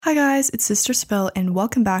Hi guys, it's Sister Spill and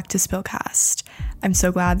welcome back to Spillcast. I'm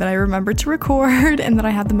so glad that I remembered to record and that I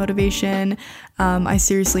had the motivation. I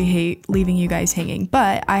seriously hate leaving you guys hanging,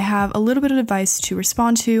 but I have a little bit of advice to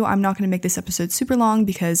respond to. I'm not going to make this episode super long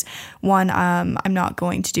because one, I'm not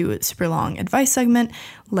going to do a super long advice segment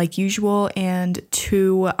like usual, and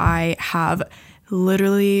two, I have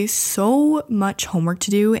literally so much homework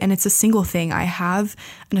to do, and it's a single thing. I have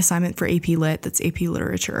an assignment for AP Lit, that's AP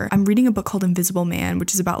Literature. I'm reading a book called Invisible Man,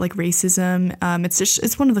 which is about like racism.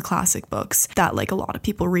 It's one of the classic books that like a lot of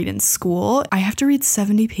people read in school. I have to read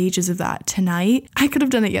 70 pages of that tonight. I could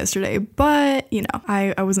have done it yesterday, but you know,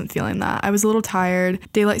 I wasn't feeling that. I was a little tired.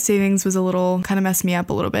 Daylight savings was a little, kind of messed me up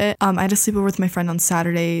a little bit. I had a sleepover with my friend on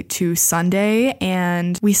Saturday to Sunday,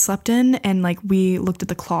 and we slept in, and like we looked at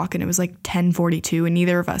the clock and it was like 10:42. And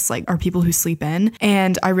neither of us like are people who sleep in.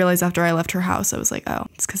 And I realized after I left her house, I was like, oh,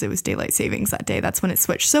 it's because it was daylight savings that day. That's when it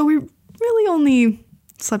switched. So we really only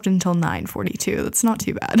slept until 9:42. That's not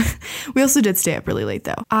too bad. We also did stay up really late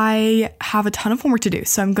though. I have a ton of homework to do,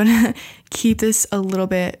 so I'm gonna keep this a little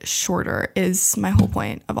bit shorter is my whole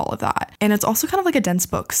point of all of that. And it's also kind of like a dense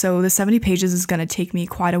book, so the 70 pages is gonna take me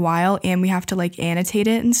quite a while, and we have to like annotate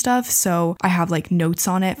it and stuff, so I have like notes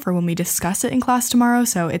on it for when we discuss it in class tomorrow.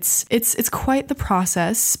 So it's quite the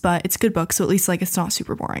process, but it's a good book, so at least like it's not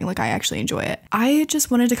super boring. Like I actually enjoy it. I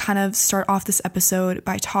just wanted to kind of start off this episode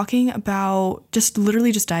by talking about just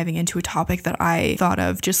diving into a topic that I thought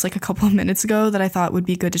of just like a couple of minutes ago that I thought would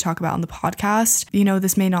be good to talk about on the podcast. You know,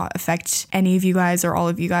 this may not affect any of you guys or all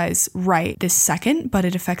of you guys right this second, but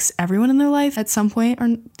it affects everyone in their life at some point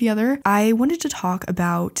or the other. I wanted to talk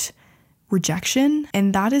about rejection,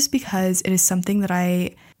 and that is because it is something that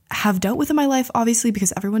I have dealt with in my life, obviously,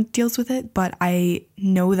 because everyone deals with it, but I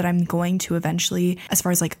know that I'm going to eventually, as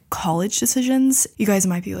far as like college decisions. You guys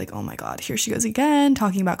might be like, oh my god, here she goes again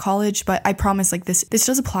talking about college, but I promise like this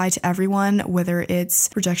does apply to everyone, whether it's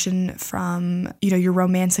rejection from, you know, your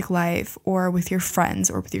romantic life or with your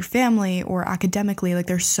friends or with your family or academically. Like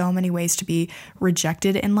there's so many ways to be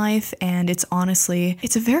rejected in life, and it's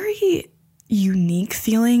a very unique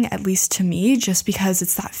feeling, at least to me, just because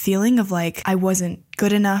it's that feeling of like I wasn't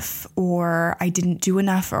good enough, or I didn't do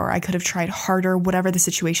enough, or I could have tried harder. Whatever the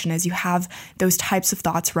situation is, you have those types of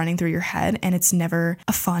thoughts running through your head, and it's never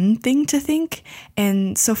a fun thing to think.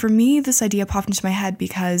 And so for me, this idea popped into my head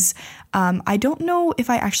because I don't know if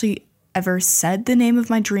I actually ever said the name of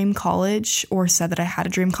my dream college or said that I had a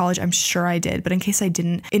dream college. I'm sure I did, but in case I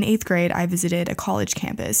didn't, in 8th grade, I visited a college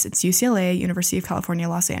campus. It's UCLA, University of California,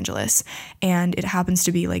 Los Angeles, and it happens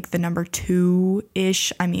to be like the number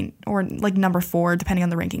 2-ish, or like number 4, depending on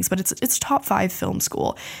the rankings, but it's top 5 film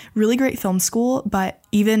school. Really great film school, but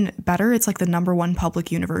even better, it's like the number 1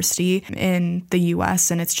 public university in the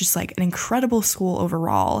US, and it's just like an incredible school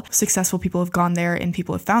overall. Successful people have gone there, and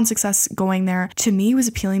people have found success going there. To me, it was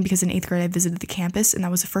appealing because in 8th grade I visited the campus, and that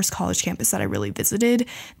was the first college campus that I really visited,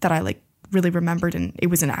 that I like really remembered, and it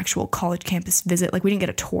was an actual college campus visit. Like we didn't get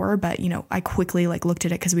a tour, but you know, I quickly like looked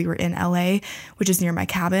at it because we were in LA, which is near my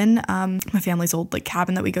cabin, my family's old like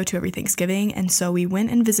cabin that we go to every Thanksgiving. And so we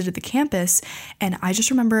went and visited the campus, and I just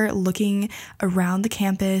remember looking around the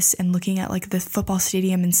campus and looking at like the football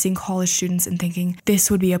stadium and seeing college students and thinking this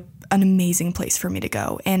would be an amazing place for me to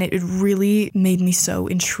go. And it really made me so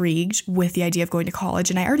intrigued with the idea of going to college.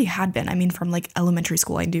 And I already had been, from like elementary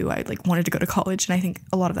school, I knew I like wanted to go to college. And I think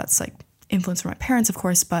a lot of that's like influence from my parents, of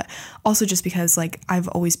course, but also just because like I've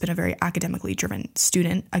always been a very academically driven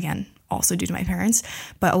student, again, also due to my parents,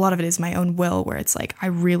 but a lot of it is my own will, where it's like I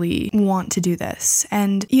really want to do this.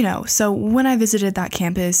 And you know, so when I visited that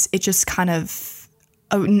campus, it just kind of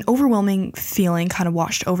an overwhelming feeling kind of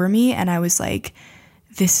washed over me, and I was like,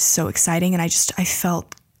 this is so exciting. And I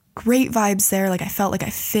felt great vibes there. Like I felt like I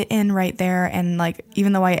fit in right there. And like,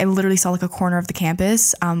 even though I literally saw like a corner of the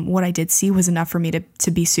campus, what I did see was enough for me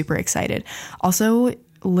to be super excited. Also,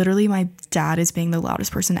 literally my dad is being the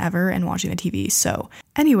loudest person ever and watching the TV. So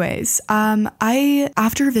anyways,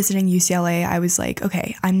 after visiting UCLA, I was like,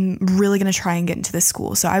 okay, I'm really going to try and get into this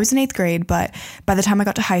school. So I was in 8th grade, but by the time I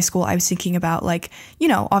got to high school, I was thinking about like, you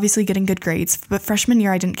know, obviously getting good grades, but freshman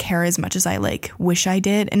year, I didn't care as much as I like wish I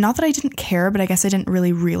did. And not that I didn't care, but I guess I didn't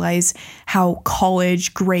really realize how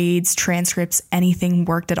college grades, transcripts, anything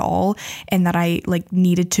worked at all. And that I like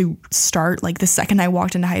needed to start like the second I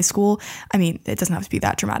walked into high school. It doesn't have to be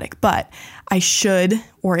that dramatic, but I should,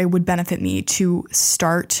 or it would benefit me to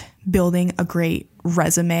start building a great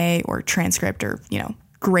resume or transcript or, you know,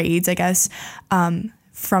 grades, I guess,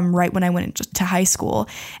 from right when I went to high school.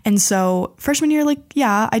 And so freshman year, like,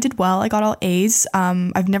 yeah, I did well. I got all A's.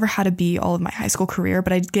 I've never had a B all of my high school career,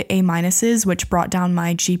 but I'd get A minuses, which brought down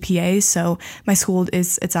my GPA. So my school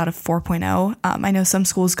it's out of 4.0. I know some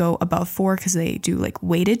schools go above 4 because they do like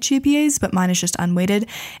weighted GPAs, but mine is just unweighted.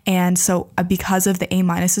 And so because of the A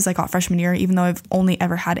minuses I got freshman year, even though I've only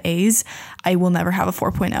ever had A's, I will never have a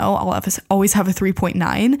 4.0. I'll always have a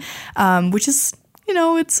 3.9, which is, you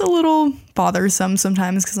know, it's a little bothersome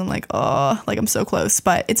sometimes because I'm like, oh, like I'm so close,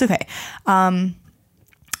 but it's okay.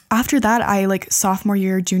 After that, I like sophomore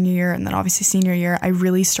year, junior year, and then obviously senior year, I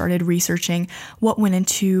really started researching what went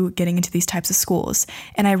into getting into these types of schools.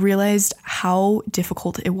 And I realized how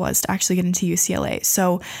difficult it was to actually get into UCLA.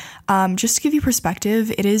 So just to give you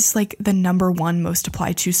perspective, it is like the #1 most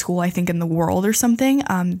applied to school, I think, in the world or something.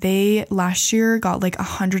 They last year got like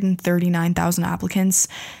 139,000 applicants,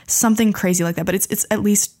 something crazy like that. But it's at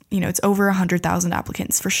least, you know, it's over 100,000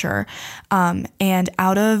 applicants for sure. And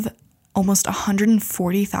out of almost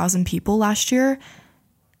 140,000 people last year,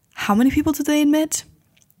 how many people did they admit?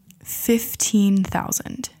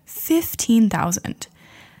 15,000. 15,000.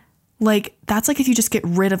 Like, that's like if you just get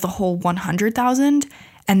rid of the whole 100,000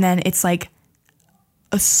 and then it's like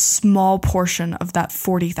a small portion of that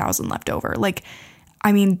 40,000 left over. Like,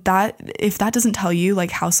 I mean, that if that doesn't tell you like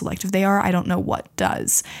how selective they are, I don't know what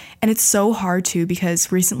does. And it's so hard too,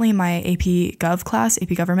 because recently in my AP Gov class,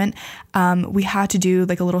 AP Government, we had to do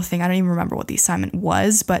like a little thing. I don't even remember what the assignment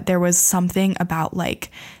was, but there was something about like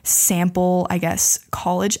sample, I guess,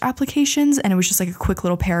 college applications. And it was just like a quick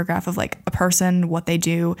little paragraph of like a person, what they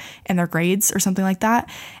do, and their grades or something like that.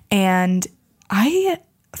 And I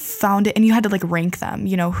found it, and you had to like rank them,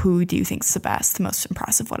 you know, who do you think is the best, the most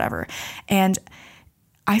impressive, whatever. And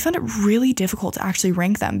I found it really difficult to actually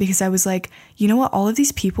rank them because I was like, you know what, all of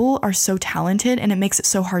these people are so talented and it makes it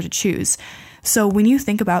so hard to choose. So when you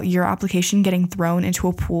think about your application getting thrown into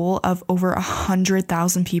a pool of over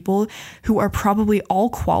 100,000 people who are probably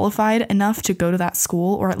all qualified enough to go to that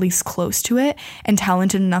school or at least close to it and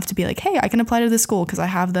talented enough to be like, hey, I can apply to this school because I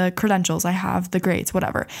have the credentials, I have the grades,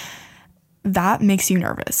 whatever. That makes you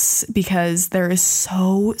nervous because there is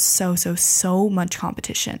so much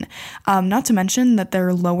competition. Not to mention that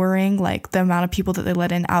they're lowering like the amount of people that they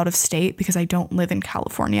let in out of state, because I don't live in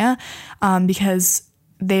California, because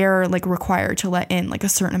they're like required to let in like a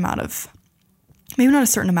certain amount of, maybe not a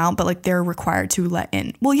certain amount, but like they're required to let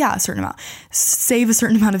in, well, yeah, a certain amount, save a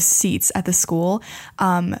certain amount of seats at the school,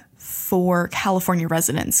 for California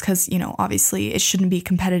residents, because, you know, obviously it shouldn't be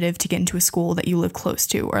competitive to get into a school that you live close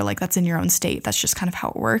to or like that's in your own state. That's just kind of how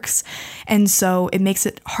it works. And so it makes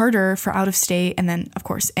it harder for out of state and then, of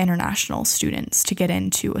course, international students to get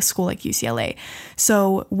into a school like UCLA.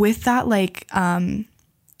 So with that, like,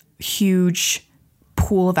 huge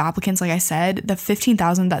pool of applicants, like I said, the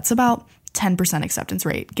 15,000, that's about 10% acceptance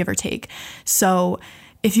rate, give or take. So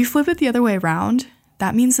if you flip it the other way around,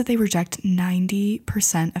 that means that they reject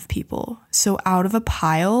 90% of people. So out of a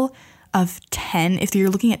pile of 10, if you're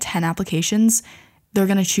looking at 10 applications, they're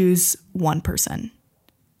going to choose one person.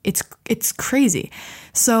 It's crazy.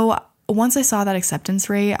 So once I saw that acceptance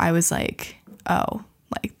rate, I was like, oh,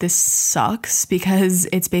 like this sucks, because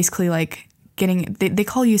it's basically like they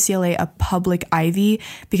call UCLA a public Ivy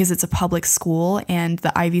because it's a public school, and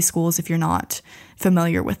the Ivy schools, if you're not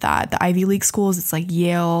familiar with that, the Ivy League schools, it's like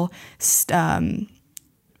Yale,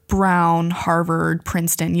 Brown, Harvard,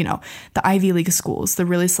 Princeton, you know, the Ivy League schools, the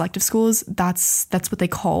really selective schools, that's what they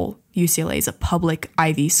call UCLA, is a public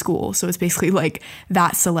Ivy school. So it's basically like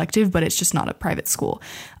that selective, but it's just not a private school.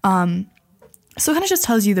 So it kind of just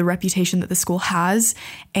tells you the reputation that the school has.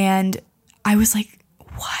 And I was like,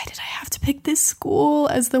 why did I have to pick this school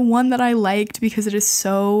as the one that I liked? Because it is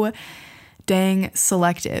so dang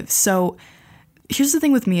selective. So here's the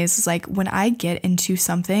thing with me is like when I get into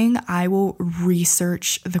something, I will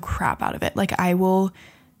research the crap out of it. Like I will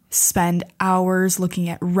spend hours looking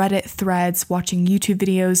at Reddit threads, watching YouTube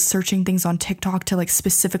videos, searching things on TikTok to like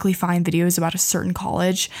specifically find videos about a certain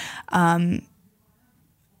college.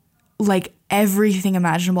 Like everything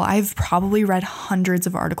imaginable. I've probably read hundreds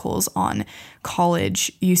of articles on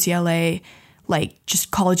college, UCLA, like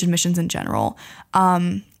just college admissions in general.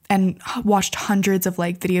 And watched hundreds of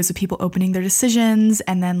like videos of people opening their decisions,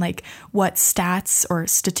 and then like what stats or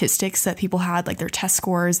statistics that people had, like their test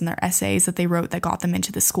scores and their essays that they wrote that got them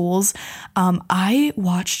into the schools. I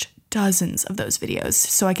watched dozens of those videos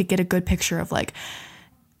so I could get a good picture of like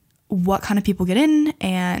what kind of people get in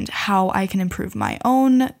and how I can improve my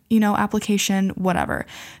own, you know, application, whatever.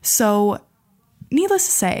 So needless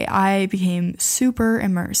to say, I became super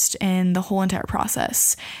immersed in the whole entire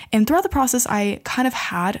process. And throughout the process, I kind of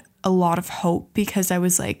had a lot of hope because I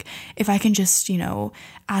was like, if I can just,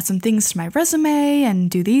 add some things to my resume and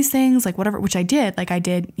do these things, like whatever, which I did. Like I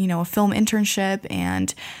did, a film internship,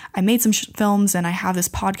 and I made some films, and I have this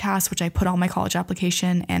podcast, which I put on my college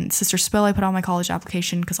application, and Sister Spill I put on my college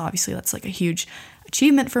application because obviously that's like a huge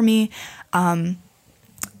achievement for me. And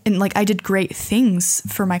like I did great things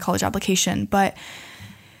for my college application, but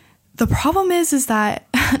the problem is that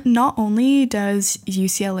not only does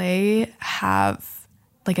UCLA have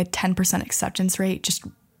like a 10% acceptance rate just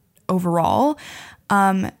overall,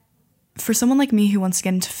 for someone like me who wants to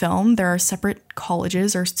get into film, there are separate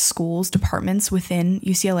colleges or schools, departments within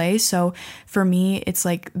UCLA. So for me, it's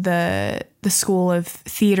like the School of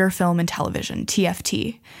Theater, Film, and Television,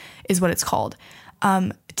 TFT is what it's called.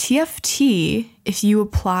 TFT, if you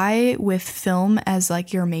apply with film as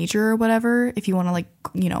like your major or whatever, if you want to like,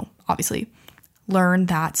 obviously learn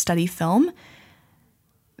that, study film,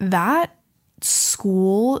 that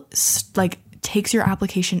school like takes your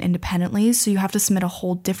application independently. So you have to submit a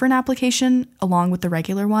whole different application along with the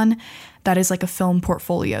regular one that is like a film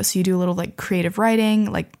portfolio. So you do a little like creative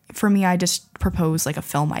writing. Like for me, I just propose like a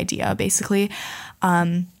film idea basically.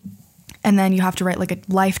 And then you have to write like a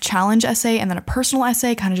life challenge essay and then a personal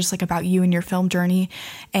essay, kind of just like about you and your film journey,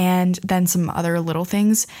 and then some other little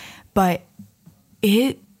things. But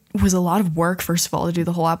it was a lot of work, first of all, to do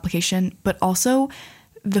the whole application, but also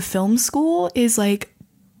the film school is like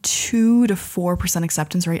 2 to 4%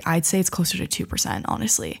 acceptance rate. I'd say it's closer to 2%,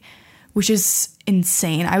 honestly, which is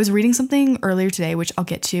insane. I was reading something earlier today, which I'll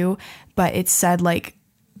get to, but it said like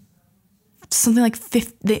something like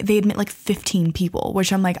they admit like 15 people,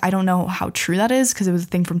 which I'm like, I don't know how true that is because it was a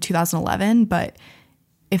thing from 2011, but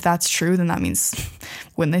if that's true, then that means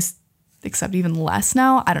wouldn't they accept even less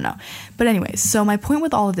now? I don't know. But anyways, so my point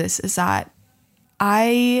with all of this is that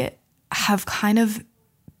I have kind of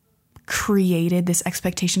created this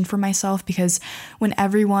expectation for myself because when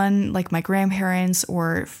everyone, like my grandparents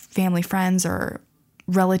or family friends or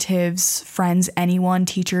relatives, friends, anyone,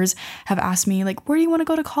 teachers have asked me like, where do you want to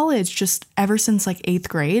go to college? Just ever since like 8th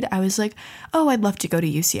grade, I was like, oh, I'd love to go to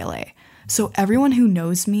UCLA. So everyone who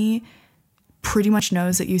knows me pretty much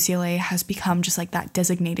knows that UCLA has become just like that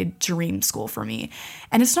designated dream school for me.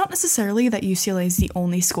 And it's not necessarily that UCLA is the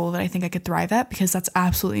only school that I think I could thrive at, because that's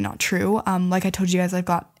absolutely not true. Like I told you guys, I've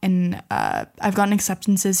gotten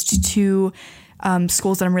acceptances to two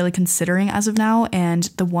schools that I'm really considering as of now, and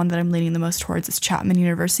the one that I'm leaning the most towards is Chapman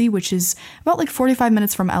University, which is about like 45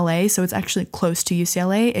 minutes from LA, so it's actually close to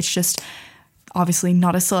UCLA. It's just obviously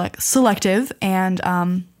not as selective, and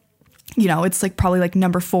it's like probably like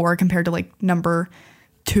number 4 compared to like number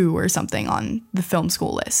 2 or something on the film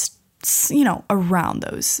school list. It's, around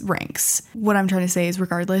those ranks. What I'm trying to say is,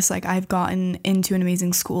 regardless, like I've gotten into an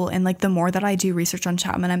amazing school, and like the more that I do research on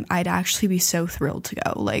Chapman, I'd actually be so thrilled to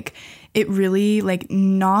go. Like it really, like,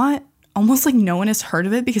 not almost like no one has heard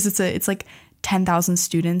of it, because it's like 10,000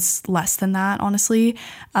 students, less than that, honestly,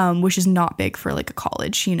 which is not big for like a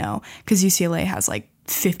college, because UCLA has like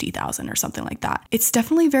 50,000 or something like that. It's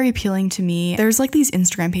definitely very appealing to me. There's like these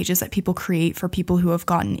Instagram pages that people create for people who have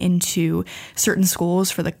gotten into certain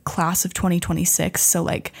schools for the class of 2026. So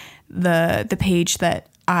like the page that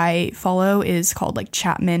I follow is called like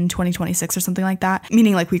Chapman 2026 or something like that,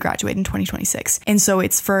 meaning like we graduate in 2026. And so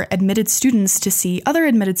it's for admitted students to see other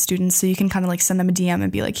admitted students. So you can kind of like send them a DM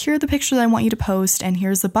and be like, here are the pictures that I want you to post, and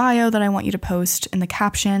here's the bio that I want you to post in the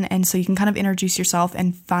caption. And so you can kind of introduce yourself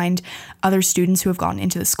and find other students who have gotten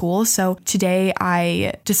into the school. So today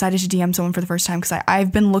I decided to DM someone for the first time, because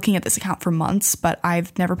I've been looking at this account for months, but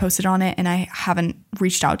I've never posted on it, and I haven't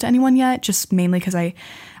reached out to anyone yet, just mainly because I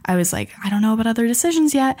was like, I don't know about other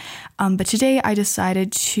decisions yet. But today I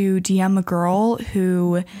decided to DM a girl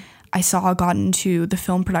who I saw got into the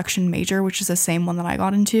film production major, which is the same one that I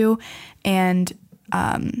got into. And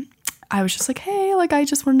I was just like, hey, like I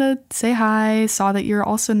just wanted to say hi. Saw that you're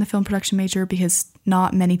also in the film production major, because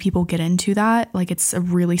not many people get into that. Like it's a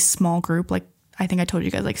really small group. Like I think I told you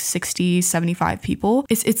guys like 60, 75 people.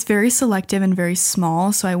 It's very selective and very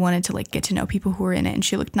small. So I wanted to like get to know people who were in it, and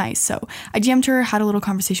she looked nice. So I DM'd her, had a little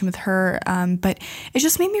conversation with her. But it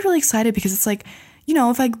just made me really excited, because it's like,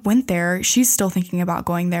 if I went there, she's still thinking about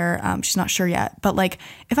going there. She's not sure yet. But like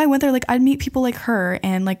if I went there, like I'd meet people like her,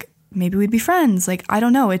 and like maybe we'd be friends. Like, I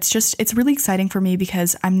don't know. It's really exciting for me,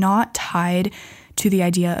 because I'm not tied to the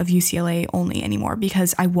idea of UCLA only anymore,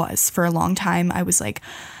 because I was for a long time. I was like,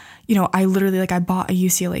 I literally I bought a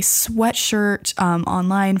UCLA sweatshirt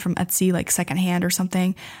online from Etsy, like secondhand or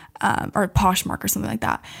something, or Poshmark or something like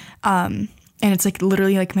that. And it's like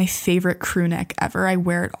literally like my favorite crew neck ever. I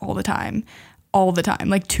wear it all the time,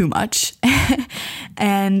 like too much.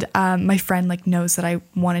 And my friend like knows that I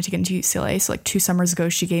wanted to get into UCLA. So like 2 summers ago,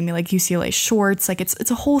 she gave me like UCLA shorts. Like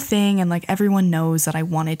it's a whole thing. And like everyone knows that I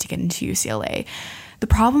wanted to get into UCLA. The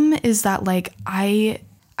problem is that like I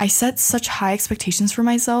set such high expectations for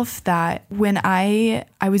myself that when I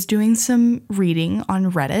was doing some reading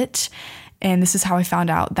on Reddit, and this is how I found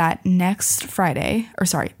out that this Friday,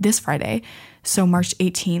 so March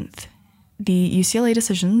 18th, the UCLA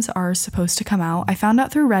decisions are supposed to come out. I found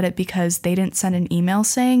out through Reddit because they didn't send an email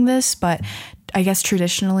saying this, but I guess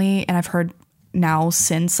traditionally, and I've heard now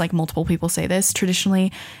since like multiple people say this,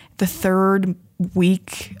 traditionally the 3rd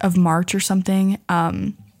week of March or something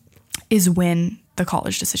is when the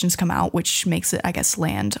college decisions come out, which makes it, I guess,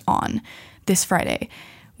 land on this Friday,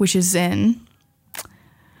 which is in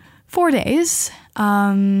 4 days.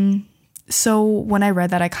 So when I read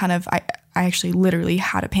that, I actually literally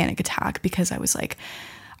had a panic attack because I was like,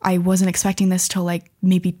 I wasn't expecting this till like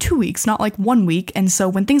maybe 2 weeks, not like 1 week. And so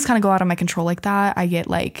when things kind of go out of my control like that, I get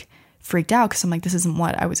like freaked out because I'm like, this isn't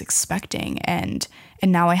what I was expecting. And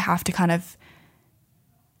now I have to kind of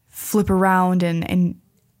flip around and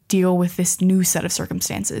deal with this new set of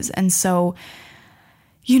circumstances. And so,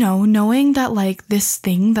 you know, knowing that like this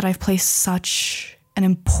thing that I've placed such an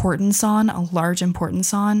importance on, a large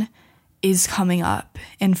importance on, is coming up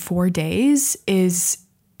in 4 days is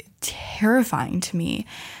terrifying to me.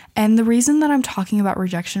 And the reason that I'm talking about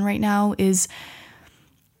rejection right now is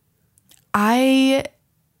I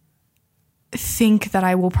think that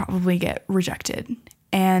I will probably get rejected.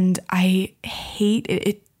 And I hate it.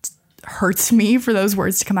 It hurts me for those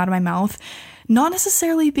words to come out of my mouth. Not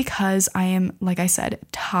necessarily because I am, like I said,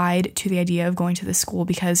 tied to the idea of going to this school,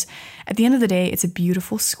 because at the end of the day, it's a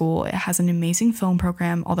beautiful school. It has an amazing film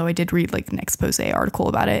program, although I did read like an expose article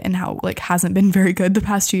about it and how like hasn't been very good the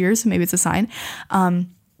past 2 years. So maybe it's a sign.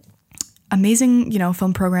 Amazing, you know,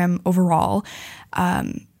 film program overall.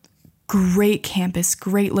 Great campus,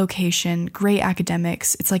 great location, great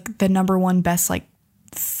academics. It's like the #1 best like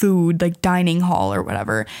food, like dining hall or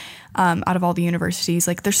whatever, out of all the universities.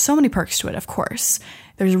 Like there's so many perks to it, of course.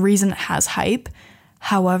 There's a reason it has hype.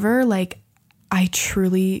 However, like I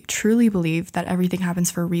truly, truly believe that everything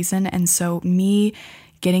happens for a reason. And so me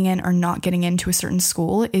getting in or not getting into a certain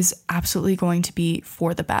school is absolutely going to be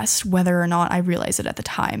for the best, whether or not I realize it at the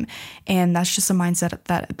time. And that's just a mindset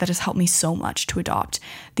that has helped me so much to adopt.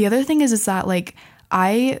 The other thing is that like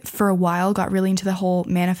I, for a while, got really into the whole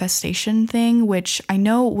manifestation thing, which I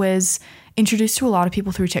know was introduced to a lot of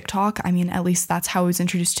people through TikTok. I mean, at least that's how it was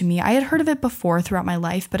introduced to me. I had heard of it before throughout my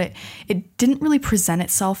life, but it didn't really present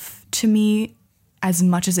itself to me as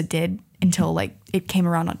much as it did until like it came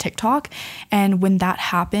around on TikTok. And when that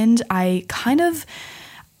happened, I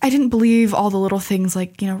didn't believe all the little things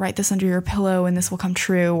like, you know, write this under your pillow and this will come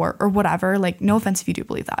true or whatever. Like, no offense if you do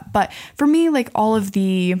believe that. But for me, like all of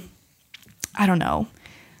the, I don't know,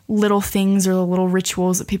 little things or the little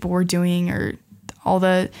rituals that people were doing or all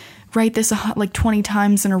the write this like 20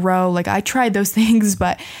 times in a row. Like I tried those things,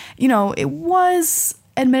 but you know, it was,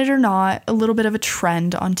 admit it or not, a little bit of a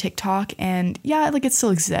trend on TikTok. And yeah, like it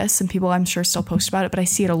still exists and people I'm sure still post about it, but I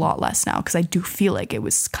see it a lot less now because I do feel like it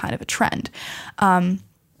was kind of a trend.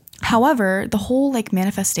 However, the whole like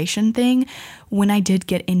manifestation thing, when I did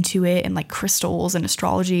get into it and like crystals and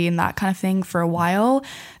astrology and that kind of thing for a while,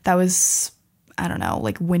 that was, I don't know,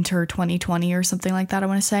 like winter 2020 or something like that, I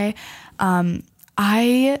want to say.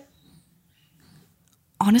 I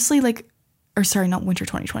honestly like, or sorry, not winter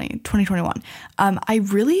 2020, 2021. I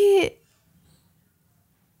really,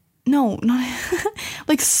 no, not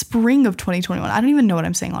like spring of 2021. I don't even know what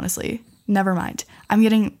I'm saying, honestly. Never mind.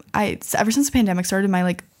 Ever since the pandemic started, my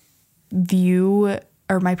like view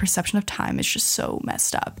or my perception of time is just so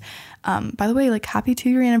messed up. By the way, like happy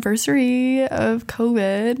 2-year anniversary of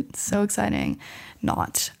COVID. It's so exciting.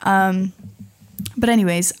 Not. But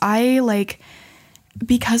anyways,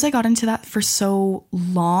 because I got into that for so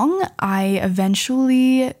long,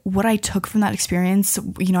 what I took from that experience,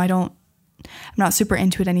 you know, I'm not super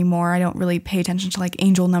into it anymore. I don't really pay attention to like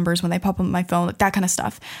angel numbers when they pop up on my phone, like that kind of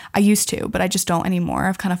stuff. I used to, but I just don't anymore.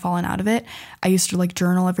 I've kind of fallen out of it. I used to like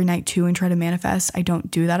journal every night too and try to manifest. I don't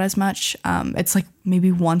do that as much. It's like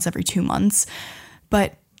maybe once every 2 months.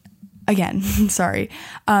 But again, sorry.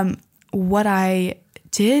 What I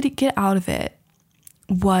did get out of it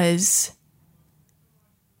was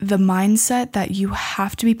the mindset that you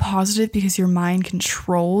have to be positive because your mind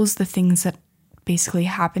controls the things that basically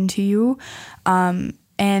happen to you.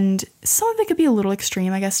 And some of it could be a little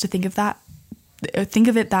extreme, I guess, to think of that think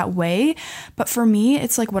of it that way. But for me,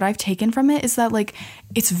 it's like what I've taken from it is that like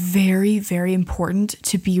it's very, very important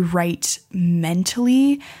to be right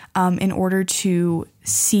mentally in order to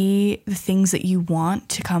see the things that you want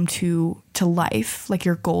to come to life, like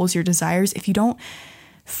your goals, your desires. If you don't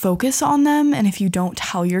focus on them, and if you don't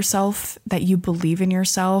tell yourself that you believe in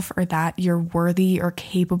yourself or that you're worthy or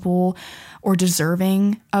capable or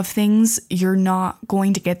deserving of things, you're not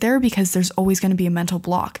going to get there, because there's always going to be a mental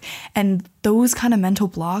block. And those kind of mental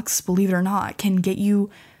blocks, believe it or not, can get you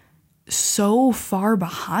so far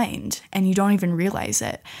behind and you don't even realize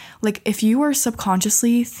it. Like if you are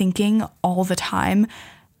subconsciously thinking all the time,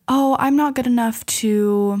 oh, I'm not good enough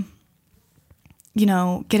to,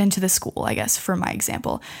 get into this school, I guess, for my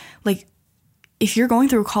example. Like if you're going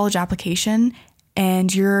through a college application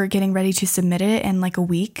and you're getting ready to submit it in like a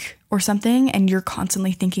week or something, and you're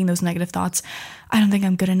constantly thinking those negative thoughts, I don't think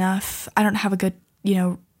I'm good enough, I don't have a good,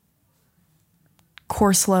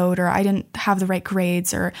 course load, or I didn't have the right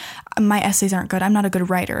grades, or my essays aren't good, I'm not a good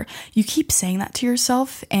writer. You keep saying that to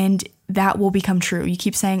yourself and that will become true. You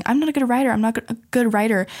keep saying, I'm not a good writer, I'm not a good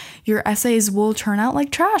writer. Your essays will turn out like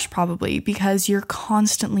trash probably, because you're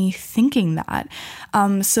constantly thinking that.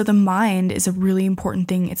 So the mind is a really important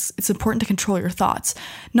thing. It's important to control your thoughts.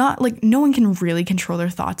 Not like no one can really control their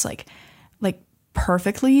thoughts like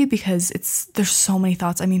perfectly, because there's so many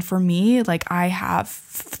thoughts. I mean, for me, like I have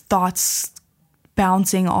thoughts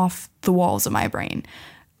bouncing off the walls of my brain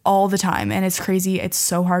all the time, and it's crazy. It's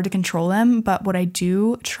so hard to control them. But what I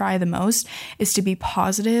do try the most is to be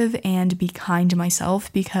positive and be kind to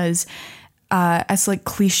myself, because as like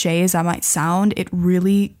cliche as that might sound, it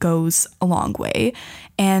really goes a long way.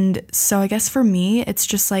 And so I guess for me, it's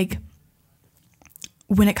just like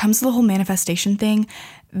when it comes to the whole manifestation thing,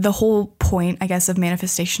 the whole point, I guess, of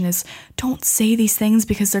manifestation is don't say these things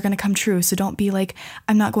because they're going to come true. So don't be like,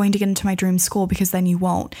 I'm not going to get into my dream school, because then you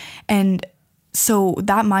won't. And so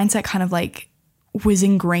that mindset kind of like was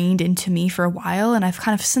ingrained into me for a while, and I've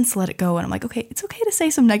kind of since let it go. And I'm like, okay, it's okay to say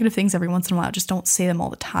some negative things every once in a while. Just don't say them all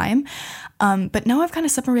the time. But now I've kind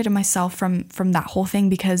of separated myself from that whole thing,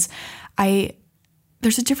 because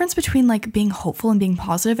there's a difference between like being hopeful and being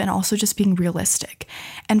positive, and also just being realistic.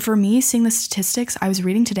 And for me, seeing the statistics, I was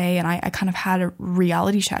reading today, and I kind of had a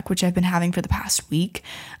reality check, which I've been having for the past week.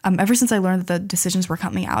 Ever since I learned that the decisions were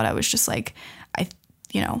coming out, I was just like,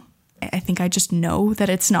 I think I just know that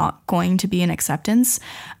it's not going to be an acceptance.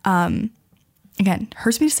 Again,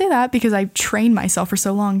 hurts me to say that, because I've trained myself for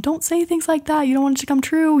so long. Don't say things like that. You don't want it to come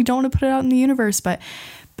true. You don't want to put it out in the universe. But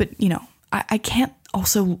I can't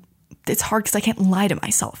also, it's hard because I can't lie to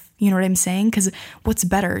myself. You know what I'm saying? Because what's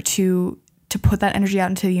better, to put that energy out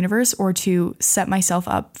into the universe, or to set myself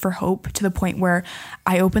up for hope to the point where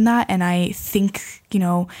I open that and I think,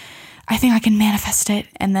 I think I can manifest it,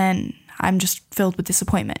 and then I'm just filled with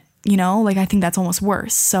disappointment. I think that's almost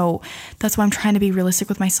worse. So that's why I'm trying to be realistic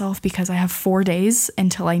with myself, because I have 4 days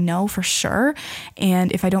until I know for sure.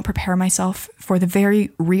 And if I don't prepare myself for the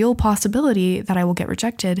very real possibility that I will get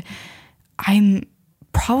rejected, I'm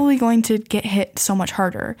probably going to get hit so much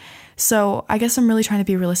harder. So I guess I'm really trying to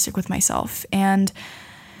be realistic with myself. And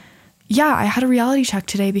yeah, I had a reality check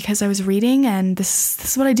today because I was reading, and this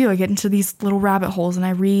is what I do. I get into these little rabbit holes, and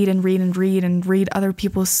I read and read and read and read other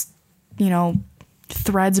people's,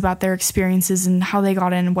 threads about their experiences and how they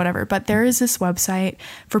got in and whatever. But there is this website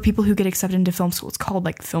for people who get accepted into film school. It's called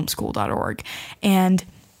like filmschool.org. And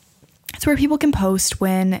it's where people can post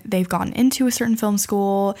when they've gotten into a certain film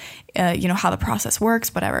school, how the process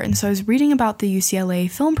works, whatever. And so I was reading about the UCLA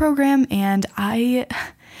film program, and I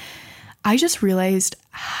just realized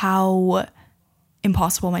how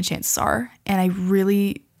impossible my chances are. And I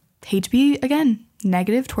really hate to be, again,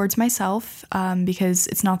 negative towards myself, because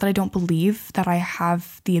it's not that I don't believe that I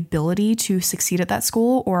have the ability to succeed at that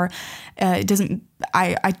school, or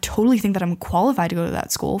I totally think that I'm qualified to go to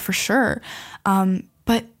that school for sure.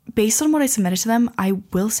 But based on what I submitted to them, I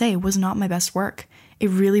will say it was not my best work.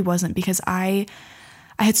 It really wasn't, because I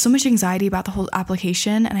had so much anxiety about the whole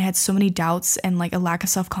application, and I had so many doubts and like a lack of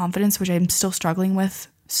self-confidence, which I'm still struggling with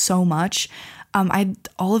so much. I had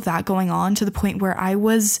all of that going on to the point where I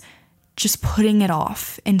was just putting it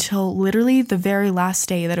off until literally the very last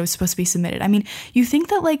day that it was supposed to be submitted. I mean, you think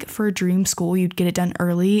that like for a dream school, you'd get it done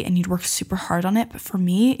early and you'd work super hard on it. But for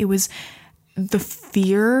me, it was the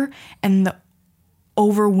fear and the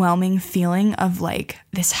overwhelming feeling of like,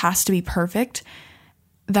 this has to be perfect,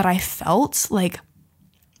 that I felt like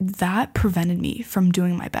that prevented me from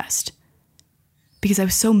doing my best. Because I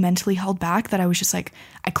was so mentally held back that I was just like,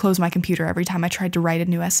 I closed my computer every time I tried to write a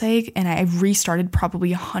new essay, and I restarted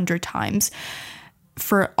probably 100 times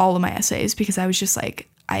for all of my essays, because I was just like,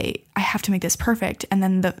 I have to make this perfect. And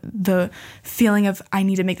then the feeling of I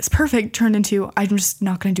need to make this perfect turned into I'm just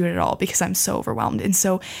not going to do it at all because I'm so overwhelmed. And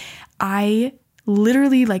so I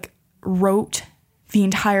literally like wrote the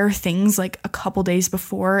entire things like a couple days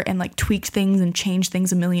before and like tweaked things and changed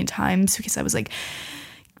things a million times because I was like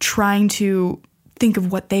trying to think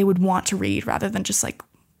of what they would want to read rather than just like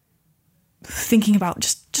thinking about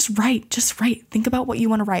just write, think about what you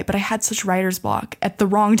want to write. But I had such writer's block at the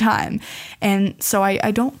wrong time. And so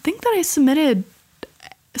I don't think that I submitted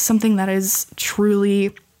something that is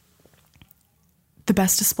truly the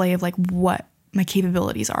best display of like what my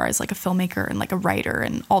capabilities are as like a filmmaker and like a writer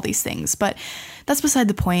and all these things. But that's beside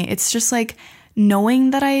the point. It's just like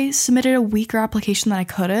knowing that I submitted a weaker application than I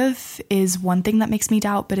could have is one thing that makes me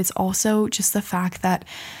doubt, but it's also just the fact that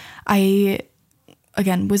I,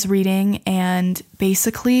 again, was reading, and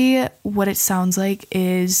basically what it sounds like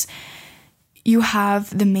is you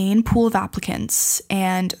have the main pool of applicants,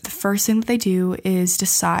 and the first thing that they do is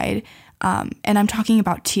decide, and I'm talking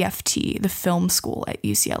about TFT, the film school at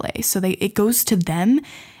UCLA. So it goes to them,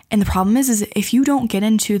 and the problem is if you don't get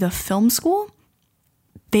into the film school,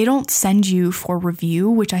 they don't send you for review,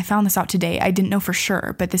 which I found this out today. I didn't know for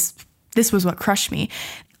sure, but this was what crushed me.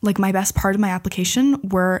 Like my best part of my application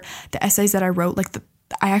were the essays that I wrote,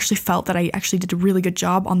 I actually felt that I actually did a really good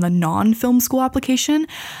job on the non-film school application.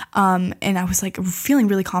 And I was like feeling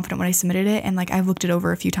really confident when I submitted it. And like I looked it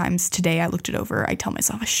over a few times today. I looked it over. I tell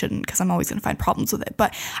myself I shouldn't because I'm always going to find problems with it.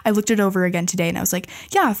 But I looked it over again today and I was like,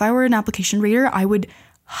 yeah, if I were an application reader, I would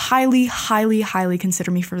highly, highly, highly consider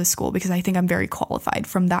me for the school because I think I'm very qualified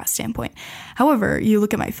from that standpoint. However, you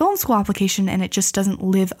look at my film school application and it just doesn't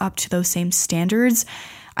live up to those same standards.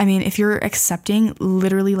 I mean, if you're accepting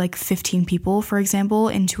literally like 15 people, for example,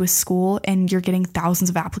 into a school and you're getting thousands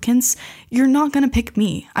of applicants, you're not going to pick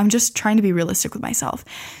me. I'm just trying to be realistic with myself.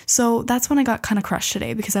 So that's when I got kind of crushed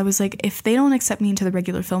today because I was like, if they don't accept me into the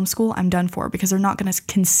regular film school, I'm done for because they're not going to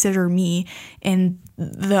consider me in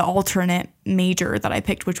the alternate major that I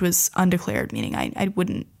picked, which was undeclared, meaning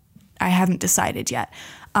I haven't decided yet.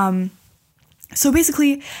 So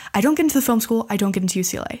basically, I don't get into the film school, I don't get into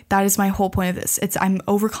UCLA. That is my whole point of this. I'm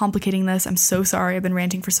overcomplicating this. I'm so sorry. I've been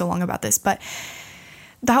ranting for so long about this, but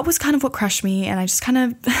that was kind of what crushed me. And I just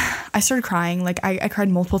I started crying. Like I cried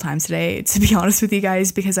multiple times today, to be honest with you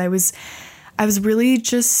guys, because I was really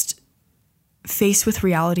just faced with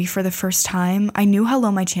reality for the first time. I knew how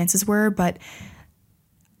low my chances were, but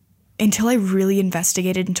until I really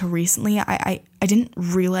investigated until recently, I didn't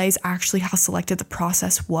realize actually how selective the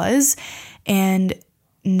process was. And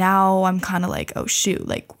now I'm kind of like, oh shoot,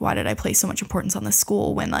 like why did I place so much importance on this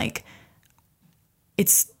school when like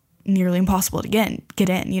it's nearly impossible to get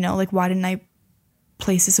in, you know? Like why didn't I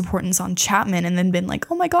place this importance on Chapman and then been like,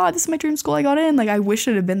 oh my God, this is my dream school, I got in. Like I wish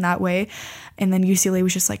it had been that way. And then UCLA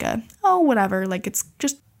was just like whatever, like it's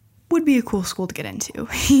just would be a cool school to get into,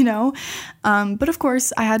 you know? But of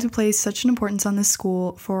course, I had to place such an importance on this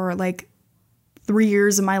school for like 4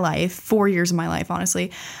 years of my life,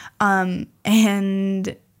 honestly.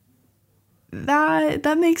 And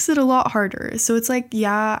that makes it a lot harder. So it's like,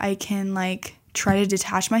 yeah, I can like try to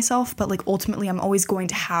detach myself, but like ultimately I'm always going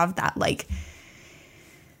to have that like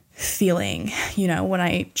feeling, you know, when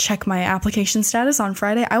I check my application status on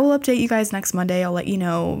Friday. I will update you guys next Monday. I'll let you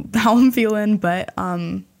know how I'm feeling, but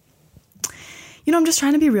you know, I'm just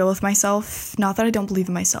trying to be real with myself. Not that I don't believe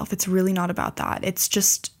in myself. It's really not about that. It's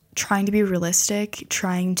just trying to be realistic,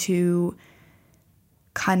 trying to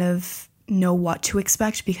kind of know what to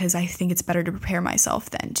expect because I think it's better to prepare myself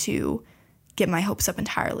than to get my hopes up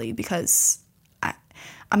entirely because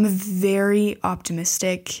I'm a very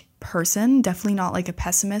optimistic person, definitely not like a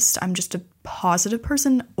pessimist. I'm just a positive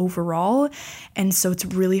person overall. And so it's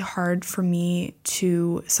really hard for me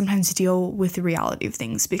to sometimes deal with the reality of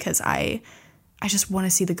things because I just want to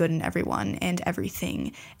see the good in everyone and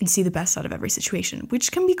everything and see the best out of every situation,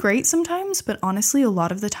 which can be great sometimes, but honestly, a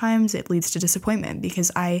lot of the times it leads to disappointment because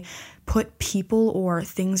I put people or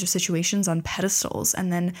things or situations on pedestals.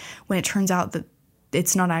 And then when it turns out that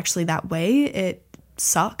it's not actually that way, it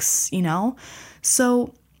sucks, you know?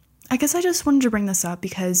 So I guess I just wanted to bring this up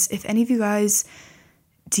because if any of you guys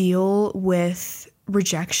deal with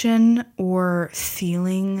rejection or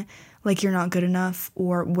feeling like you're not good enough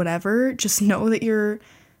or whatever, just know that you're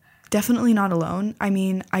definitely not alone. I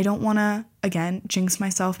mean, I don't want to, again, jinx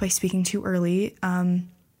myself by speaking too early.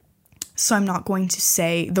 So I'm not going to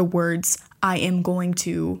say the words, I am going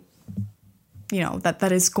to, you know,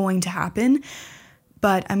 that is going to happen.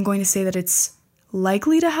 But I'm going to say that it's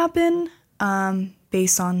likely to happen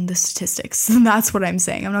based on the statistics. That's what I'm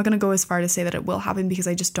saying. I'm not going to go as far to say that it will happen because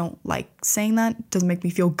I just don't like saying that. It doesn't make me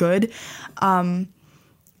feel good.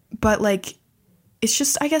 but like, it's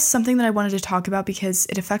just, I guess, something that I wanted to talk about because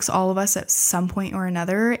it affects all of us at some point or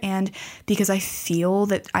another. And because I feel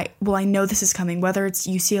that I know this is coming, whether it's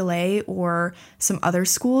UCLA or some other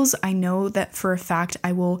schools, I know that for a fact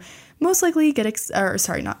I will most likely get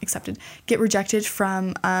rejected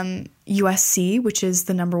from USC, which is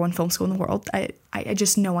the #1 film school in the world. I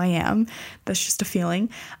just know I am. That's just a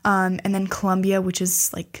feeling. And then Columbia, which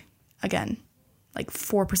is like, again, like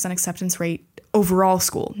 4% acceptance rate overall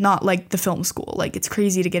school, not like the film school. Like, it's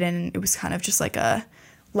crazy to get in. It was kind of just like a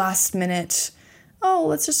last minute, oh,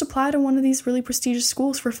 let's just apply to one of these really prestigious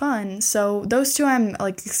schools for fun. So those two I'm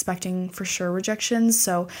like expecting for sure rejections.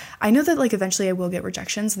 So I know that like eventually I will get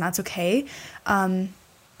rejections, and that's okay.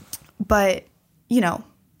 But you know,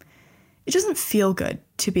 it doesn't feel good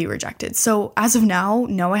to be rejected. So as of now,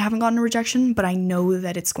 no, I haven't gotten a rejection, but I know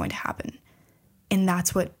that it's going to happen. And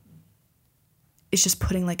that's what is just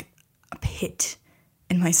putting like a pit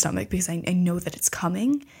in my stomach, because I know that it's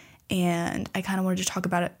coming, and I kind of wanted to talk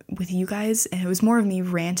about it with you guys. And it was more of me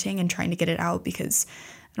ranting and trying to get it out because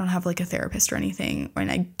I don't have like a therapist or anything,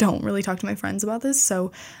 and I don't really talk to my friends about this.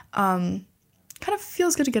 So kind of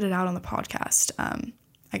feels good to get it out on the podcast,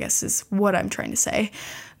 I guess is what I'm trying to say.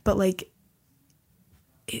 But like,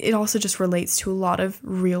 it also just relates to a lot of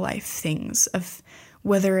real life things, of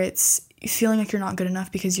whether it's feeling like you're not good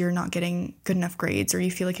enough because you're not getting good enough grades, or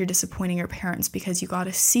you feel like you're disappointing your parents because you got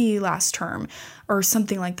a C last term or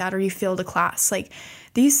something like that, or you failed a class. Like,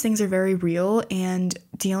 these things are very real, and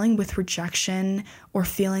dealing with rejection or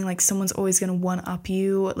feeling like someone's always going to one-up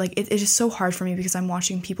you, like it is so hard for me because I'm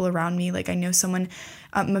watching people around me. Like, I know someone,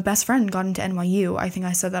 my best friend got into NYU. I think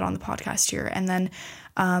I said that on the podcast here. And then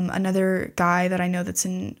another guy that I know that's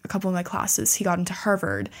in a couple of my classes, he got into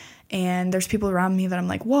Harvard. And there's people around me that I'm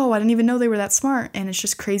like, whoa, I didn't even know they were that smart. And it's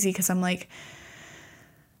just crazy because I'm like,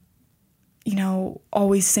 you know,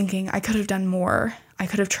 always thinking I could have done more. I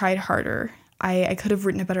could have tried harder. I could have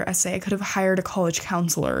written a better essay. I could have hired a college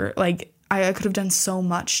counselor. Like, I could have done so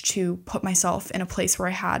much to put myself in a place where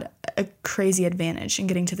I had a crazy advantage in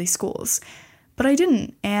getting to these schools. But I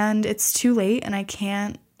didn't. And it's too late, and I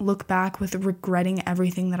can't look back with regretting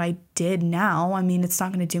everything that I did now. I mean, it's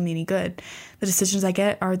not going to do me any good. The decisions I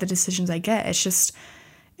get are the decisions I get. It's just,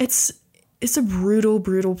 it's a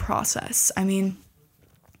brutal process. I mean,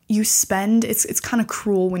 it's kind of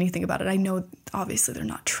cruel when you think about it. I know obviously they're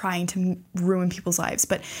not trying to ruin people's lives,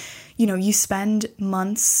 but you know, you spend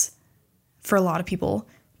months, for a lot of people,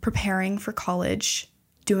 preparing for college,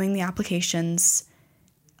 doing the applications,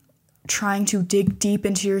 trying to dig deep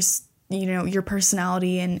into your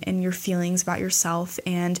personality and your feelings about yourself,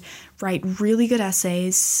 and write really good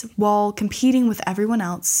essays while competing with everyone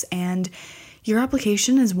else. And your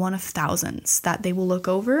application is one of thousands that they will look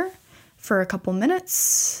over for a couple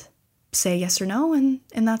minutes, say yes or no, and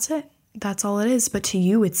that's it. That's all it is. But to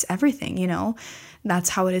you, it's everything, you know? That's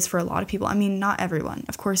how it is for a lot of people. I mean, not everyone.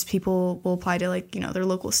 Of course, people will apply to, like, you know, their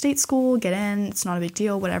local state school, get in, it's not a big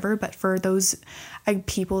deal, whatever. But for those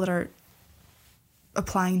people that are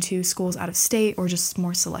applying to schools out of state or just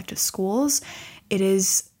more selective schools, it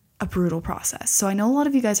is a brutal process. So I know a lot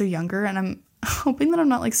of you guys are younger, and I'm hoping that I'm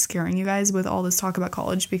not like scaring you guys with all this talk about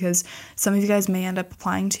college, because some of you guys may end up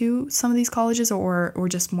applying to some of these colleges or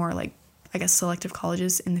just more like, I guess, selective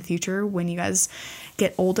colleges in the future when you guys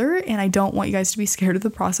get older. And I don't want you guys to be scared of the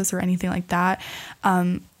process or anything like that,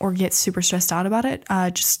 or get super stressed out about it.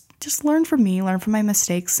 Just learn from me, learn from my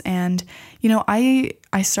mistakes. And, you know, I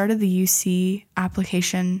started the UC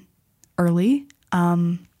application early,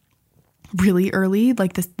 really early,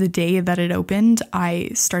 like the day that it opened,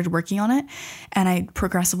 I started working on it, and I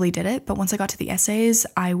progressively did it. But once I got to the essays,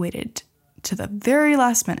 I waited to the very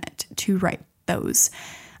last minute to write those.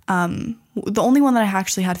 The only one that I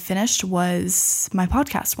actually had finished was my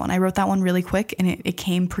podcast one. I wrote that one really quick, and it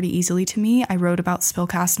came pretty easily to me. I wrote about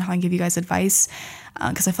Spillcast and how I give you guys advice,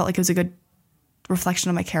 because I felt like it was a good reflection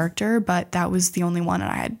of my character, but that was the only one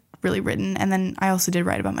that I had really written. And then I also did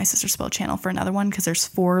write about my Sister Spill channel for another one, because there's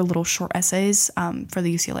 4 little short essays for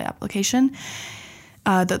the UCLA application.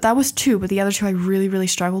 That was 2, but the other 2 I really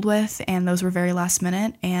struggled with, and those were very last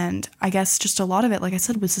minute. And I guess just a lot of it, like I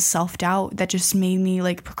said, was the self-doubt that just made me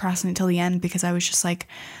like procrastinate till the end, because I was just like,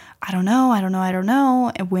 I don't know.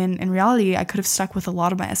 And when in reality, I could have stuck with a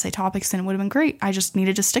lot of my essay topics and it would have been great. I just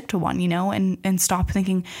needed to stick to one, you know, and stop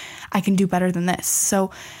thinking I can do better than this.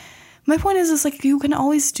 So my point is like, you can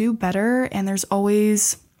always do better, and there's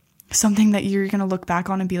always something that you're going to look back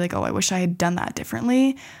on and be like, oh, I wish I had done that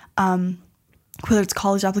differently. Whether it's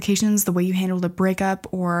college applications, the way you handled a breakup,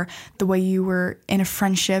 or the way you were in a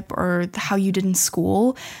friendship, or how you did in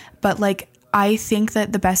school. But like, I think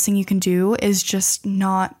that the best thing you can do is just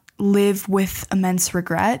not live with immense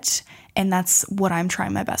regret, and that's what I'm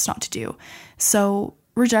trying my best not to do. So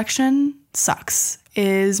rejection sucks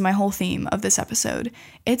is my whole theme of this episode.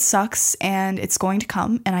 It sucks and it's going to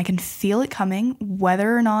come, and I can feel it coming,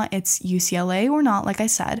 whether or not it's UCLA or not. Like I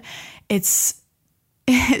said, it's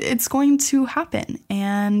going to happen,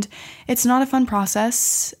 and it's not a fun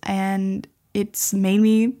process, and it's made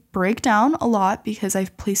me break down a lot because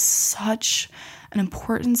I've placed such an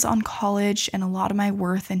importance on college and a lot of my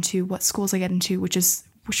worth into what schools I get into, which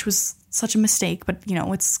was such a mistake, but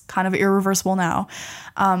it's kind of irreversible now.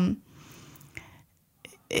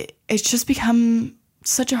 It's just become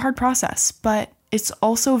such a hard process, but it's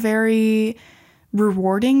also very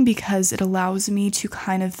rewarding because it allows me to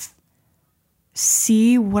kind of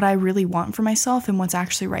see what I really want for myself and what's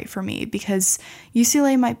actually right for me, because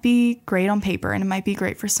UCLA might be great on paper and it might be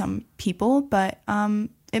great for some people, but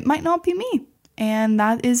it might not be me. And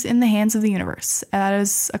that is in the hands of the universe. That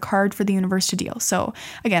is a card for the universe to deal. So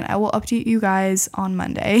again, I will update you guys on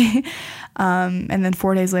Monday. And then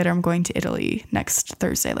 4 days later, I'm going to Italy next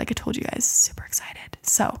Thursday, like I told you guys. Super excited.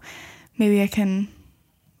 So maybe I can,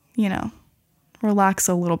 relax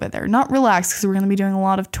a little bit there. Not relax, because we're going to be doing a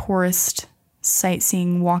lot of tourist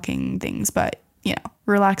sightseeing, walking things, but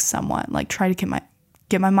relax somewhat, like try to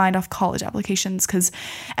get my mind off college applications, because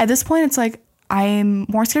at this point it's like I'm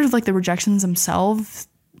more scared of like the rejections themselves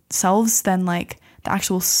than like the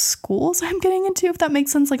actual schools I'm getting into, if that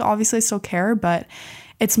makes sense. Like obviously I still care, but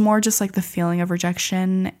it's more just like the feeling of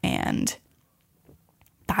rejection and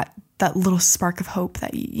that little spark of hope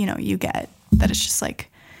that you get, that it's just like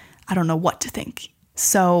I don't know what to think.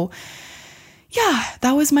 So yeah,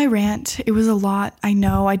 that was my rant. It was a lot. I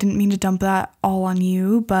know I didn't mean to dump that all on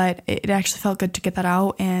you, but it actually felt good to get that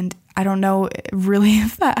out. And I don't know really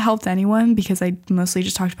if that helped anyone, because I mostly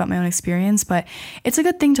just talked about my own experience, but it's a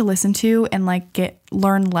good thing to listen to and like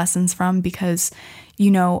learn lessons from, because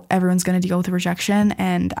everyone's going to deal with rejection.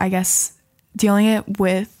 And I guess dealing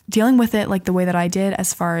with it like the way that I did,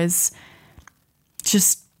 as far as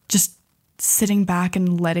just sitting back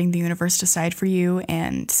and letting the universe decide for you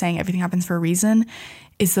and saying everything happens for a reason,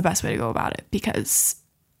 is the best way to go about it, because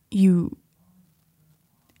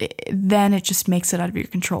then it just makes it out of your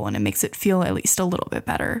control, and it makes it feel at least a little bit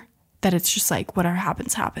better that it's just like whatever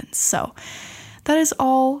happens. So that is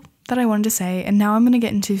all that I wanted to say, and now I'm going to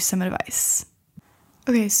get into some advice.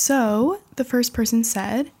 Okay, so the first person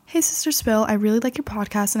said, "Hey Sister Spill, I really like your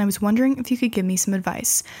podcast and I was wondering if you could give me some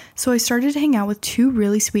advice. So I started to hang out with two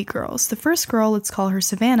really sweet girls. The first girl, let's call her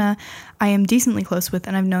Savannah, I am decently close with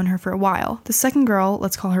and I've known her for a while. The second girl,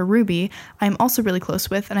 let's call her Ruby, I am also really close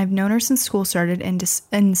with and I've known her since school started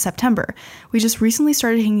in September. We just recently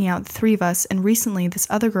started hanging out, the three of us, and recently this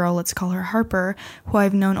other girl, let's call her Harper, who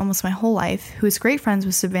I've known almost my whole life, who is great friends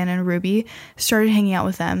with Savannah and Ruby, started hanging out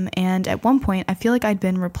with them, and at one point I feel like I'd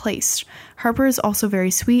been replaced. Harper is also very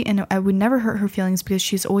sweet and I would never hurt her feelings because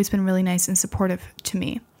she's always been really nice and supportive to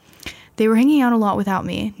me. They were hanging out a lot without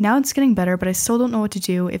me. Now it's getting better, but I still don't know what to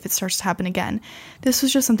do if it starts to happen again. This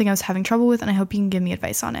was just something I was having trouble with, and I hope you can give me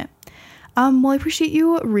advice on it." Well, I appreciate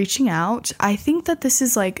you reaching out. I think that this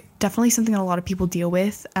is like definitely something that a lot of people deal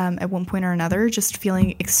with at one point or another, just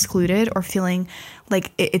feeling excluded or feeling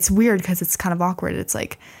like it's weird because it's kind of awkward. It's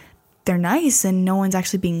like they're nice and no one's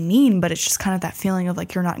actually being mean, but it's just kind of that feeling of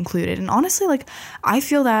like you're not included. And honestly, like I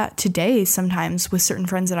feel that today sometimes with certain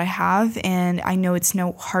friends that I have, and I know it's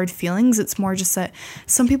no hard feelings. It's more just that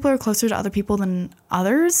some people are closer to other people than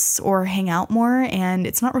others or hang out more, and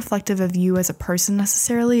it's not reflective of you as a person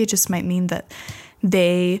necessarily. It just might mean that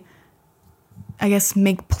they, I guess,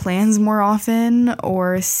 make plans more often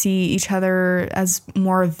or see each other as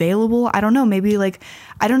more available. I don't know, maybe like,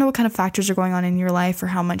 I don't know what kind of factors are going on in your life or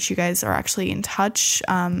how much you guys are actually in touch.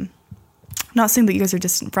 Not saying that you guys are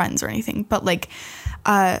distant friends or anything, but like,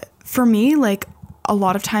 for me, like a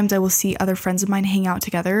lot of times I will see other friends of mine hang out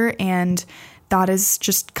together, and that is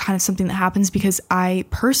just kind of something that happens because I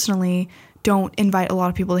personally don't invite a lot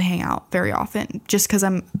of people to hang out very often, just because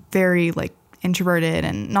I'm very like introverted,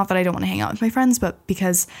 and not that I don't want to hang out with my friends, but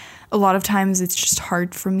because a lot of times it's just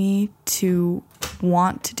hard for me to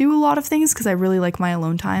want to do a lot of things because I really like my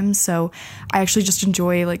alone time. So I actually just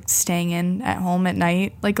enjoy like staying in at home at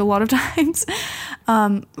night, like a lot of times.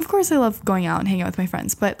 Of course I love going out and hanging out with my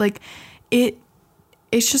friends, but like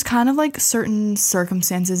it's just kind of like certain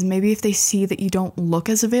circumstances. Maybe if they see that you don't look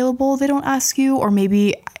as available, they don't ask you. Or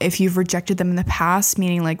maybe if you've rejected them in the past,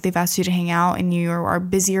 meaning like they've asked you to hang out and you are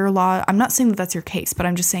busier a lot. I'm not saying that that's your case, but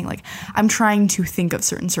I'm just saying like I'm trying to think of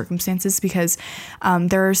certain circumstances because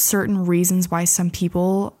there are certain reasons why some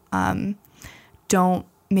people don't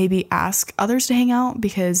maybe ask others to hang out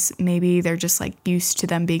because maybe they're just like used to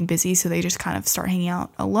them being busy, so they just kind of start hanging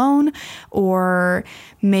out alone, or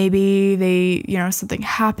maybe they, something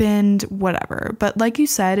happened, whatever. But like you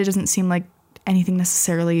said, it doesn't seem like anything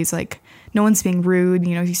necessarily is like, no one's being rude.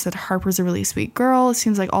 You said Harper's a really sweet girl. It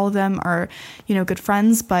seems like all of them are, good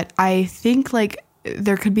friends, but I think like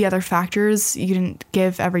there could be other factors. You didn't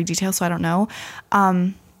give every detail, so I don't know,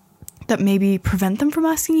 that maybe prevent them from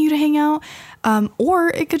asking you to hang out. Or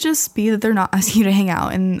it could just be that they're not asking you to hang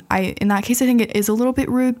out. And in that case, I think it is a little bit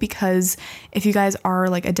rude, because if you guys are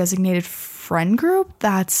like a designated friend group,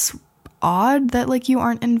 that's odd that like you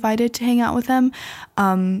aren't invited to hang out with them.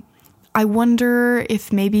 I wonder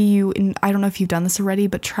if maybe I don't know if you've done this already,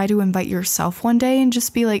 but try to invite yourself one day and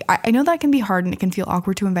just be like, I know that can be hard and it can feel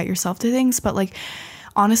awkward to invite yourself to things, but like,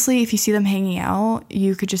 honestly, if you see them hanging out,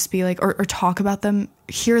 you could just be like, or talk about them,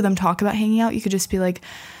 hear them talk about hanging out. You could just be like,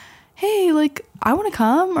 hey, like, I want to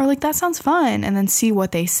come, or like, that sounds fun. And then see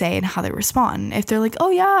what they say and how they respond. If they're like, oh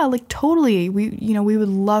yeah, like totally, we would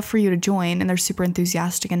love for you to join, and they're super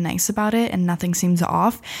enthusiastic and nice about it and nothing seems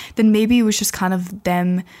off, then maybe it was just kind of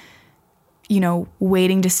them,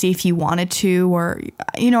 waiting to see if you wanted to, or,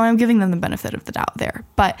 I'm giving them the benefit of the doubt there.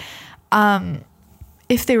 But,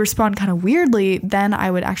 if they respond kind of weirdly, then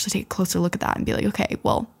I would actually take a closer look at that and be like, okay,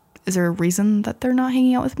 well, is there a reason that they're not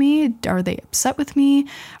hanging out with me? Are they upset with me?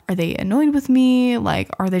 Are they annoyed with me? Like,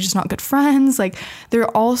 are they just not good friends? Like, there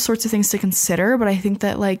are all sorts of things to consider, but I think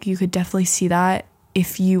that like you could definitely see that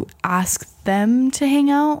if you ask them to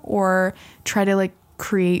hang out, or try to like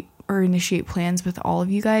create or initiate plans with all of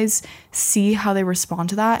you guys, see how they respond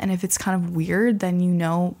to that. And if it's kind of weird,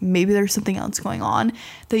 then maybe there's something else going on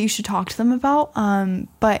that you should talk to them about.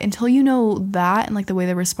 But until you know that and like the way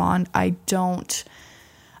they respond, I don't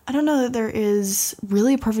know that there is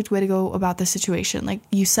really a perfect way to go about this situation. Like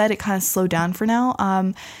you said, it kind of slowed down for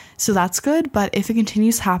now. So that's good. But if it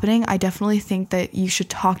continues happening, I definitely think that you should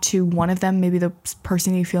talk to one of them, maybe the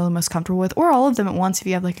person you feel the most comfortable with, or all of them at once if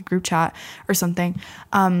you have like a group chat or something.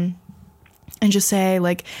 And just say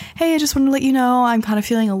like, hey, I just wanted to let you know I'm kind of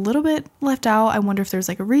feeling a little bit left out. I wonder if there's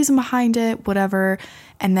like a reason behind it, whatever.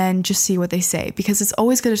 And then just see what they say, because it's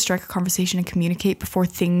always good to strike a conversation and communicate before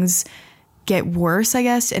things get worse, I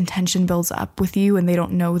guess, and tension builds up with you and they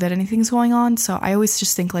don't know that anything's going on. So I always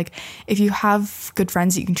just think like, if you have good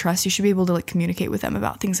friends that you can trust, you should be able to like communicate with them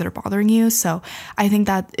about things that are bothering you. So I think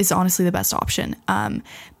that is honestly the best option.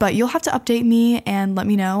 But you'll have to update me and let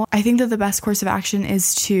me know. I think that the best course of action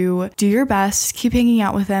is to do your best, keep hanging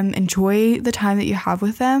out with them, enjoy the time that you have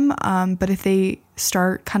with them. But if they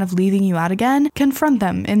start kind of leaving you out again, confront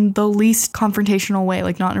them in the least confrontational way,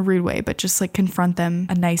 like not in a rude way, but just like confront them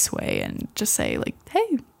a nice way and just say like,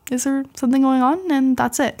 hey, is there something going on? And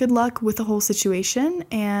that's it. Good luck with the whole situation.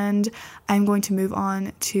 And I'm going to move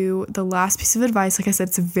on to the last piece of advice. Like I said,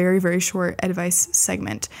 it's a very, very short advice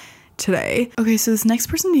segment today. Okay, so this next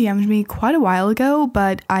person DM'd me quite a while ago,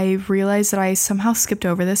 but I realized that I somehow skipped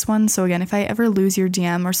over this one. So again, if I ever lose your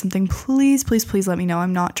DM or something, please let me know.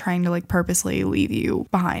 I'm not trying to like purposely leave you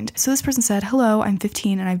behind. So this person said, hello, I'm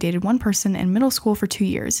 15 and I've dated one person in middle school for 2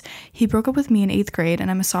 years. He broke up with me in 8th grade and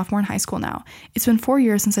I'm a sophomore in high school now. It's been 4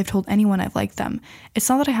 years since I've told anyone I've liked them. It's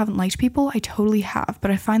not that I haven't liked people, I totally have, but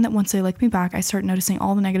I find that once they like me back, I start noticing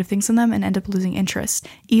all the negative things in them and end up losing interest,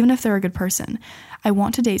 even if they're a good person. I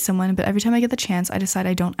want to date someone, but every time I get the chance, I decide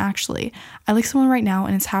I don't actually. I like someone right now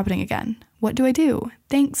and it's happening again. What do I do?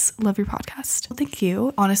 Thanks. Love your podcast. Well, thank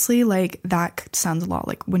you. Honestly, like that sounds a lot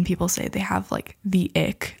like when people say they have like the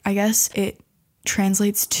ick, I guess it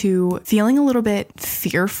translates to feeling a little bit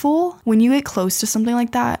fearful. When you get close to something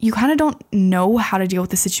like that, you kind of don't know how to deal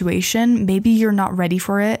with the situation. Maybe you're not ready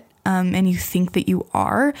for it. And you think that you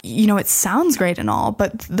are. It sounds great and all,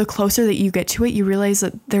 but the closer that you get to it, you realize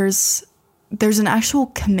that there's an actual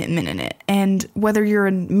commitment in it. And whether you're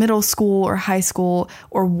in middle school or high school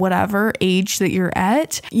or whatever age that you're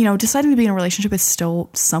at, deciding to be in a relationship is still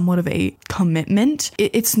somewhat of a commitment.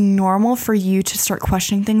 It's normal for you to start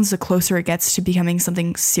questioning things the closer it gets to becoming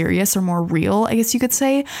something serious or more real, I guess you could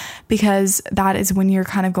say, because that is when you're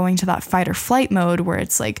kind of going to that fight or flight mode where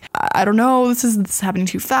it's like, I don't know, this is happening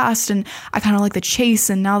too fast and I kind of like the chase.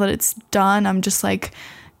 And now that it's done, I'm just like,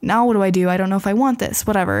 now what do? I don't know if I want this,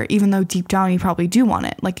 whatever, even though deep down you probably do want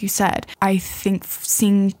it. Like you said, I think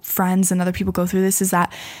seeing friends and other people go through this is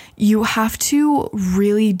that you have to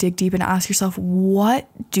really dig deep and ask yourself, what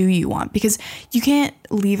do you want? Because you can't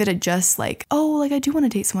leave it at just like, oh, like I do want to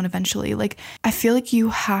date someone eventually. Like, I feel like you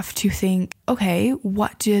have to think, okay,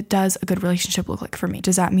 what does a good relationship look like for me?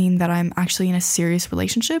 Does that mean that I'm actually in a serious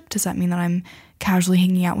relationship? Does that mean that I'm casually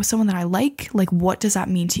hanging out with someone that I like, what does that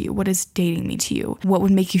mean to you? What does dating mean to you? What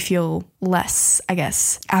would make you feel less, I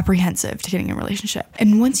guess, apprehensive to getting in a relationship?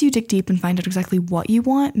 And once you dig deep and find out exactly what you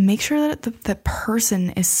want, make sure that the person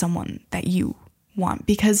is someone that you want.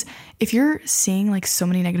 Because if you're seeing like so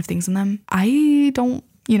many negative things in them, I don't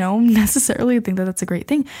necessarily think that that's a great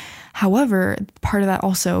thing. However, part of that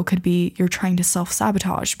also could be you're trying to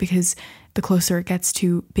self-sabotage, because the closer it gets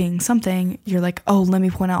to being something, you're like, oh, let me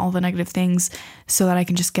point out all the negative things so that I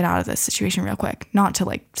can just get out of this situation real quick. Not to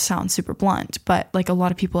like sound super blunt, but like a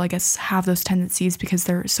lot of people, I guess, have those tendencies because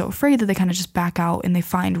they're so afraid that they kind of just back out, and they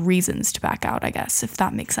find reasons to back out, I guess, if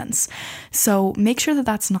that makes sense. So make sure that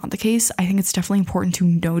that's not the case. I think it's definitely important to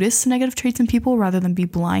notice negative traits in people rather than be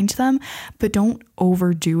blind to them, but don't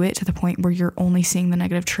overdo it to the point where you're only seeing the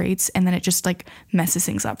negative traits and then it just like messes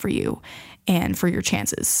things up for you and for your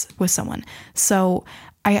chances with someone. So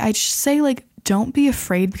I just say, like, don't be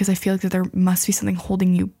afraid, because I feel like that there must be something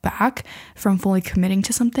holding you back from fully committing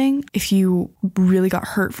to something. If you really got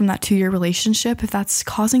hurt from that 2-year relationship, if that's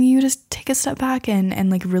causing you to take a step back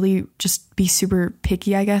and like really just be super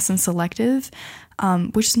picky, I guess, and selective,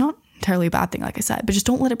 which is not entirely a bad thing, like I said, but just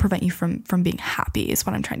don't let it prevent you from being happy is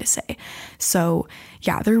what I'm trying to say. So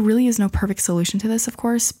yeah, there really is no perfect solution to this, of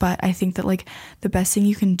course, but I think that like the best thing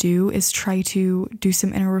you can do is try to do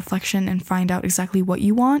some inner reflection and find out exactly what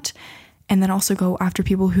you want, and then also go after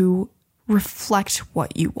people who reflect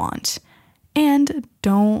what you want, and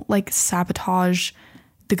don't like sabotage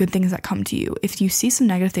the good things that come to you. If you see some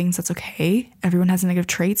negative things, that's okay. Everyone has negative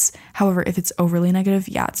traits. However, if it's overly negative,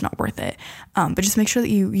 yeah, it's not worth it. But just make sure that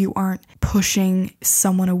you aren't pushing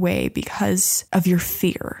someone away because of your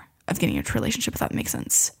fear of getting into a relationship, if that makes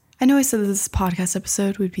sense. I know I said that this podcast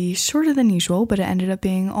episode would be shorter than usual, but it ended up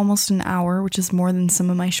being almost an hour, which is more than some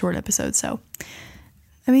of my short episodes. So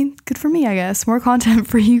I mean, good for me, I guess. More content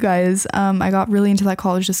for you guys. I got really into that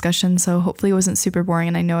college discussion, so hopefully it wasn't super boring,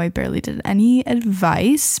 and I know I barely did any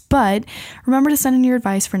advice, but remember to send in your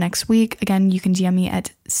advice for next week. Again, you can DM me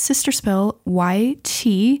at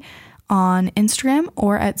SisterSpillYT on Instagram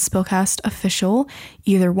or at Spillcast Official.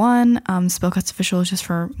 Either one. Spillcast Official is just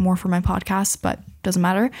for my podcast, but doesn't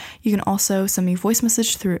matter. You can also send me a voice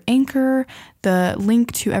message through Anchor. The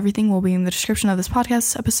link to everything will be in the description of this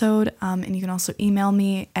podcast episode. And you can also email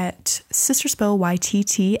me at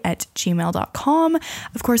sisterspillytt@gmail.com.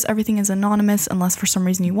 Of course, everything is anonymous unless for some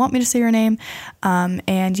reason you want me to say your name.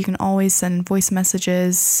 And you can always send voice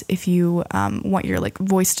messages if you want your like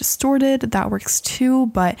voice distorted. That works too.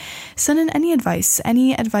 But send in any advice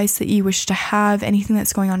that you wish to have, anything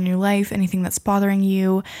that's going on in your life, anything that's bothering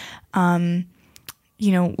you.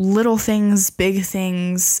 Little things, big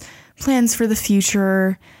things, plans for the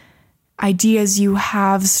future, ideas you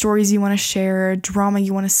have, stories you want to share, drama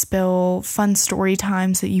you want to spill, fun story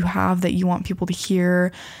times that you have that you want people to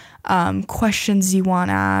hear, questions you want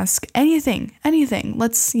to ask, anything.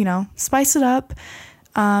 Let's, spice it up.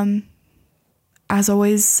 As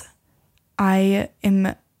always, I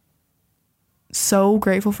am so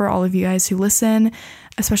grateful for all of you guys who listen,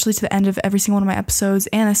 especially to the end of every single one of my episodes,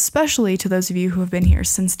 and especially to those of you who have been here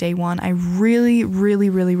since day one. I really, really,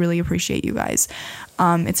 really, really appreciate you guys.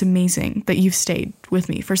 It's amazing that you've stayed with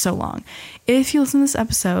me for so long. If you listen to this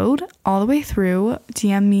episode all the way through,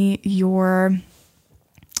 DM me your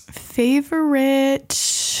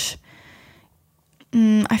favorite...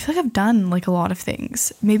 I feel like I've done like a lot of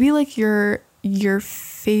things. Maybe like your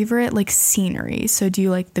favorite like scenery. So do you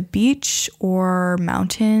like the beach or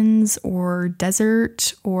mountains or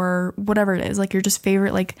desert or whatever it is? Like your just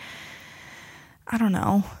favorite, like, I don't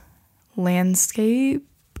know, landscape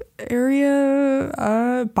area,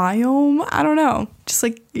 biome, I don't know. Just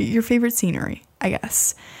like your favorite scenery, I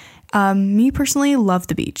guess. Me personally love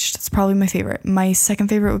the beach. That's probably my favorite. My second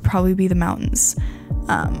favorite would probably be the mountains.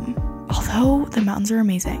 Although the mountains are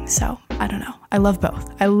amazing. So I don't know. I love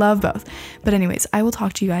both. But anyways, I will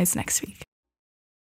talk to you guys next week.